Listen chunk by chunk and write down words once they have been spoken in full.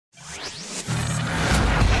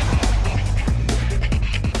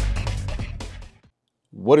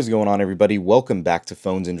What is going on, everybody? Welcome back to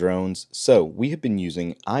Phones and Drones. So we have been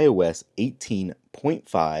using iOS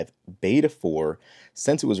 18.5 Beta 4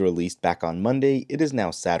 since it was released back on Monday. It is now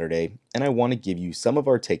Saturday, and I want to give you some of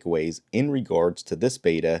our takeaways in regards to this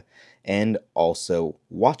beta and also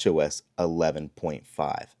watchOS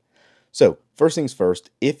 11.5. So first things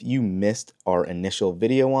first, if you missed our initial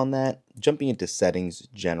video on that, jumping into settings,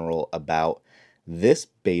 general, about, this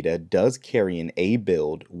beta does carry an A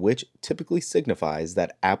build, which typically signifies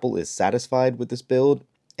that Apple is satisfied with this build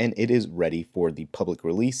and it is ready for the public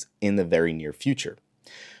release in the very near future.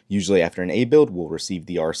 Usually after an A build, we'll receive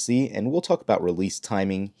the RC, and we'll talk about release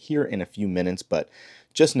timing here in a few minutes, but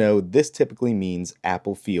just know this typically means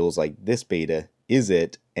Apple feels like this beta is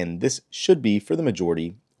it, and this should be, for the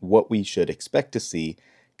majority, what we should expect to see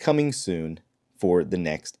coming soon for the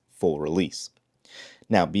next full release.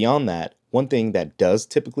 Now, beyond that, one thing that does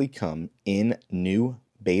typically come in new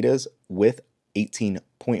betas with 18.5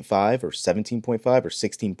 or 17.5 or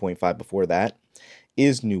 16.5 before that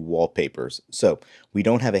is new wallpapers. So we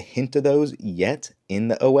don't have a hint of those yet in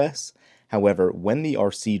the OS. However, when the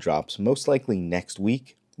RC drops, most likely next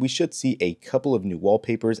week, we should see a couple of new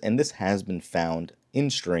wallpapers, and this has been found in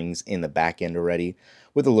strings in the back end already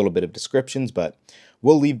with a little bit of descriptions, but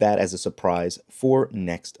we'll leave that as a surprise for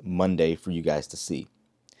next Monday for you guys to see.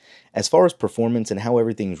 As far as performance and how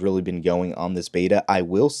everything's really been going on this beta, I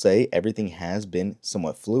will say everything has been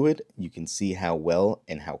somewhat fluid. You can see how well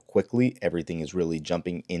and how quickly everything is really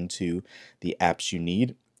jumping into the apps you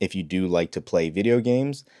need. If you do like to play video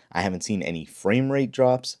games, I haven't seen any frame rate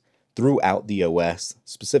drops throughout the OS.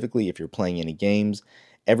 Specifically, if you're playing any games,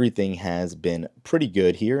 everything has been pretty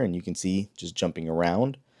good here, and you can see just jumping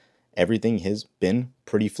around, everything has been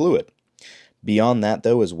pretty fluid. Beyond that,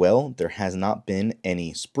 though, as well, there has not been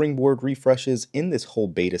any springboard refreshes in this whole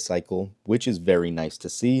beta cycle, which is very nice to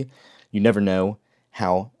see. You never know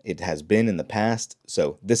how it has been in the past,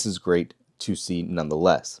 so this is great to see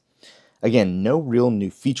nonetheless. Again, no real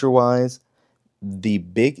new feature-wise. The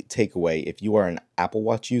big takeaway, if you are an Apple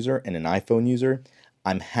Watch user and an iPhone user,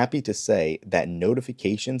 I'm happy to say that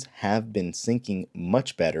notifications have been syncing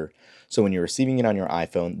much better. So when you're receiving it on your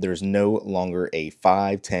iPhone, there's no longer a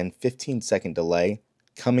 5, 10, 15-second delay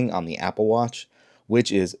coming on the Apple Watch,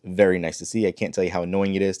 which is very nice to see. I can't tell you how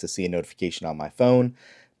annoying it is to see a notification on my phone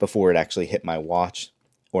before it actually hit my watch,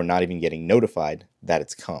 or not even getting notified that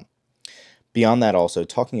it's come. Beyond that, also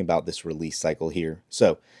talking about this release cycle here.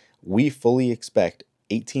 So we fully expect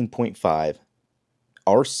 18.5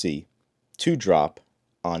 RC to drop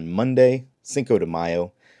on Monday, Cinco de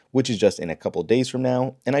Mayo, which is just in a couple days from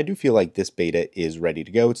now, and I do feel like this beta is ready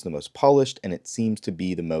to go. It's the most polished, and it seems to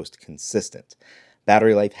be the most consistent.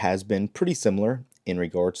 Battery life has been pretty similar in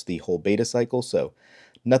regards to the whole beta cycle, so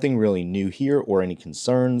nothing really new here or any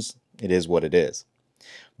concerns. It is what it is.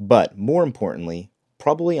 But more importantly,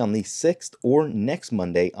 probably on the 6th or next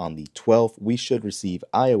Monday on the 12th, we should receive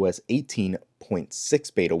iOS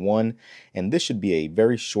 18.6 Beta 1, and this should be a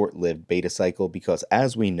very short-lived beta cycle because,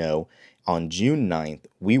 as we know, on June 9th,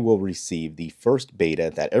 we will receive the first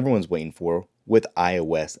beta that everyone's waiting for with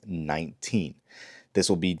iOS 19. This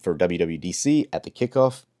will be for WWDC at the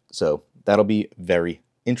kickoff, so that'll be very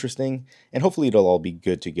interesting, and hopefully it'll all be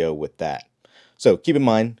good to go with that. So keep in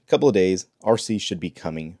mind, a couple of days, RC should be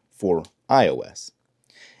coming for iOS.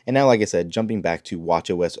 And now, like I said, jumping back to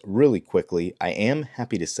watchOS really quickly, I am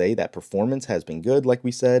happy to say that performance has been good, like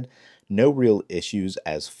we said. No real issues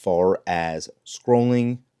as far as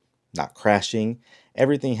scrolling, not crashing.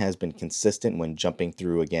 Everything has been consistent when jumping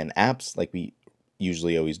through, again, apps like we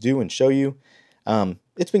usually always do and show you.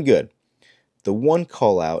 It's been good. The one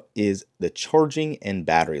call out is the charging and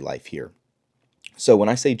battery life here. So when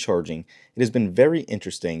I say charging, it has been very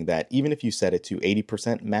interesting that even if you set it to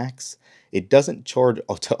 80% max, it doesn't charge to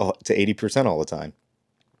 80% all the time.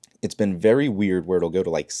 It's been very weird where it'll go to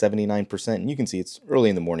like 79%, and you can see it's early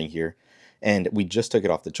in the morning here, and we just took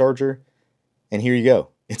it off the charger, and here you go.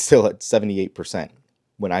 It's still at 78%.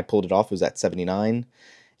 When I pulled it off, it was at 79,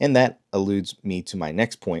 and that alludes me to my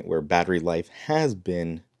next point where battery life has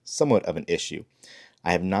been somewhat of an issue.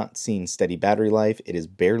 I have not seen steady battery life. It is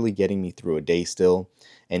barely getting me through a day still,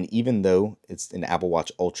 and even though it's an Apple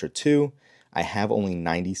Watch Ultra 2, I have only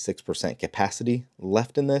 96% capacity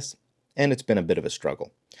left in this, and it's been a bit of a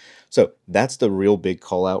struggle. So that's the real big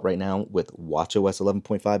call out right now with watchOS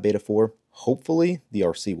 11.5 Beta 4. Hopefully the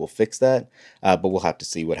RC will fix that, but we'll have to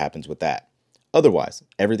see what happens with that. Otherwise,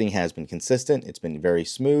 everything has been consistent. It's been very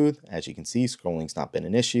smooth. As you can see, scrolling's not been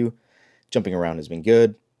an issue. Jumping around has been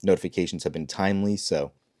good. Notifications have been timely,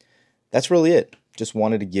 so that's really it. Just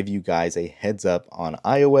wanted to give you guys a heads up on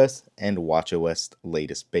iOS and watchOS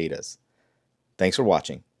latest betas. Thanks for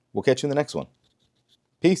watching. We'll catch you in the next one.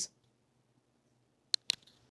 Peace.